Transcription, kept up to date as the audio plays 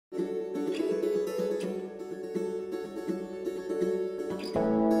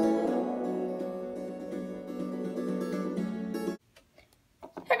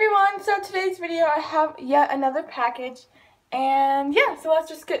today's video I have yet another package, and yeah, so let's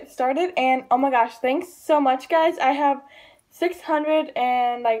just get started. And oh my gosh, thanks so much guys. I have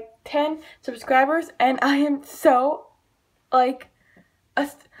 610 subscribers and I am so like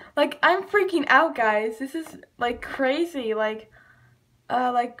I'm freaking out, guys. This is like crazy. Like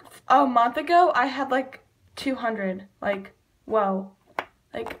a month ago I had like 200. Like whoa.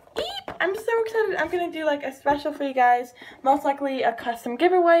 Like eep! I'm so excited. I'm gonna do like a special for you guys, most likely a custom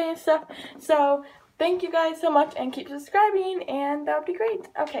giveaway and stuff. So thank you guys so much and keep subscribing, and that would be great.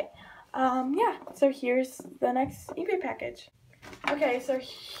 Okay, yeah, so here's the next eBay package. Okay, so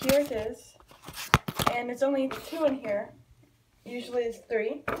here it is, and it's only 2 in here. Usually it's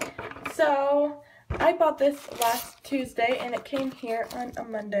 3. So I bought this last Tuesday and it came here on a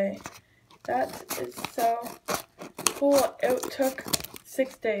Monday. That is so cool. It took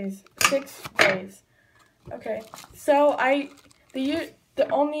 6 days. 6 days. Okay, so the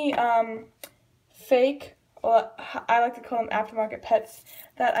only fake, or I like to call them aftermarket pets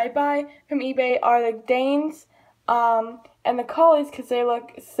that I buy from eBay are the Danes and the Collies, because they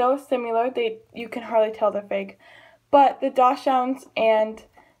look so similar. You can hardly tell they're fake. But the Dachshunds and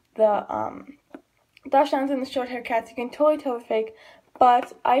the short hair cats, you can totally tell they're fake.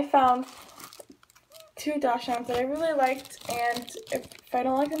 But I found 2 Dachshunds that I really liked, and if I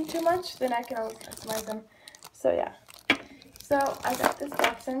don't like them too much, then I can always customize them. So yeah. So I got this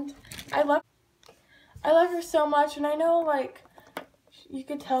Dachshund. I love her so much, and I know like you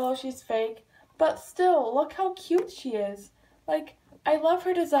could tell she's fake, but still, look how cute she is. Like, I love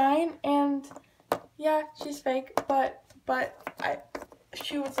her design, and yeah, she's fake, but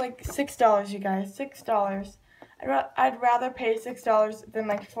she was like $6, you guys. $6. I'd rather pay $6 than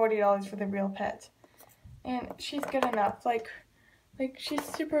like $40 for the real pet. And she's good enough. Like she's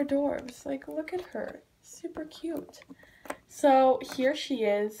super adorbs. Like, look at her. Super cute. So here she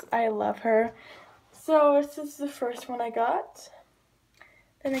is. I love her. So this is the first one I got.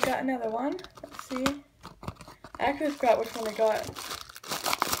 Then I got another one. Let's see. I actually forgot which one I got.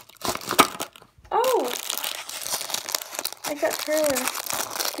 Oh! I got her.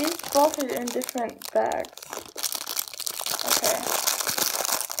 These both are in different bags. Okay.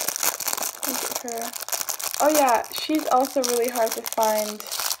 Look at her. Oh yeah, she's also really hard to find.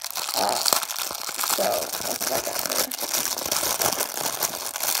 So that's what I got her.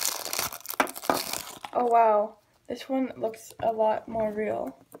 Oh wow, this one looks a lot more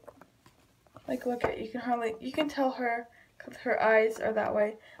real. Like, look at, you can tell her because her eyes are that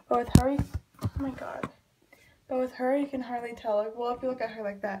way. But with her, oh my god. But with her, you can hardly tell. Like, well, if you look at her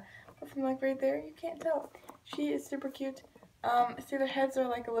like that, but from like right there, you can't tell. She is super cute. See, their heads are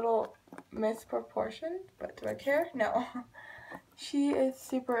like a little misproportioned, but do I care? No. She is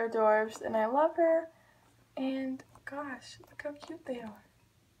super adorbs, and I love her. And gosh, look how cute they are.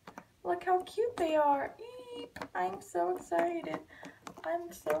 Look how cute they are. Eep! I'm so excited.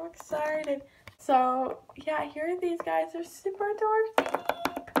 I'm so excited. So yeah, here are these guys. They're super adorbs.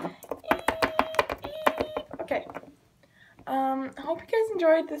 Eep! Eep! Okay. I hope you guys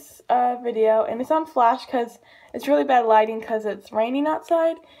enjoyed this video, and it's on flash because it's really bad lighting because it's raining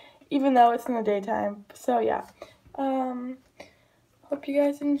outside, even though it's in the daytime. So yeah, hope you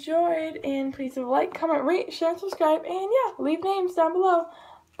guys enjoyed, and please leave a like, comment, rate, share, and subscribe, and yeah, leave names down below.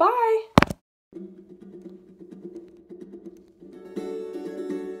 Bye!